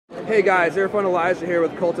Hey guys, Airfun Elijah here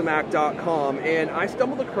with Cultimac.com, and I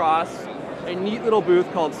stumbled across a neat little booth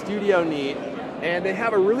called Studio Neat, and they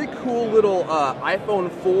have a really cool little iPhone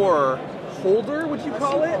 4 holder, would you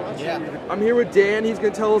call it? Yeah. I'm here with Dan. He's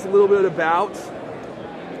going to tell us a little bit about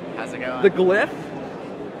How's it going? the Glif.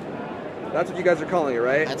 That's what you guys are calling it,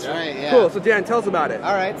 right? That's right, yeah. Cool, so Dan, tell us about it.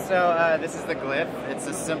 Alright, so this is the Glif. It's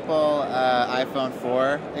a simple iPhone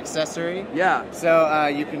 4 accessory. Yeah. So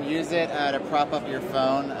you can use it to prop up your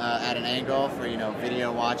phone at an angle for,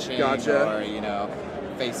 video watching. Gotcha. Or,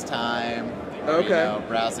 FaceTime. Or, Okay.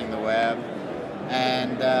 browsing the web.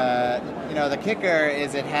 And, the kicker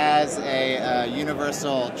is it has a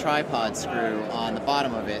universal tripod screw on the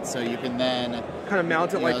bottom of it, so you can then Kind of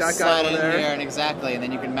mount it like that guy slide over in there. here, and exactly, and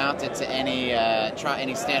then you can mount it to any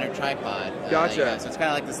standard tripod. Gotcha. So it's kind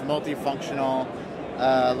of like this multifunctional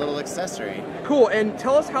little accessory. Cool, and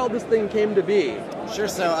tell us how this thing came to be. Sure.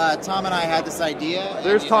 So Tom and I had this idea.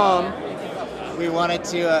 There's Tom. We wanted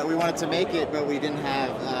to make it, but we didn't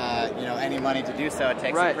have any money to do so. It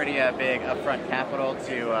takes a pretty big upfront capital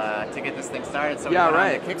to get this thing started. So we went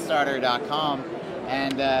on to Kickstarter.com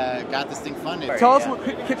and got this thing funded. Tell us what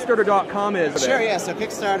Kickstarter.com is. Sure, yeah. So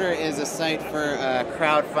Kickstarter is a site for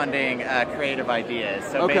crowdfunding creative ideas.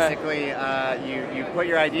 So basically, you put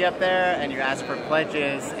your idea up there and you ask for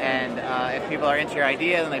pledges, and if people are into your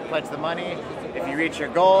idea, then they pledge the money. If you reach your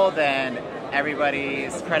goal, then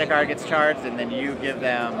everybody's credit card gets charged, and then you give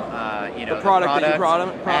them, the product that you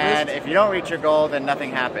promised. And if you don't reach your goal, then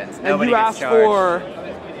nothing happens. Nobody gets charged.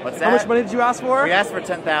 What's that? How much money did you ask for? We asked for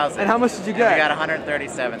 $10,000. And how much did you get? We got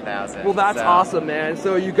 $137,000. Well, that's awesome, man.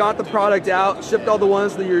 So you got the product out, shipped all the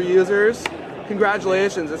ones to your users.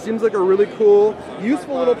 Congratulations. It seems like a really cool,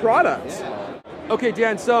 useful little product. Okay,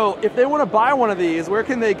 Dan, so if they want to buy one of these, where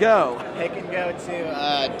can they go? They can go to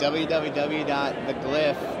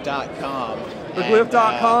www.theglyf.com.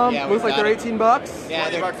 Theglyf.com? Looks like they're 18 bucks? Yeah,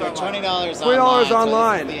 they're $20 $20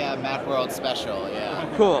 online. So this is the Macworld special, yeah.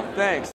 Cool, thanks.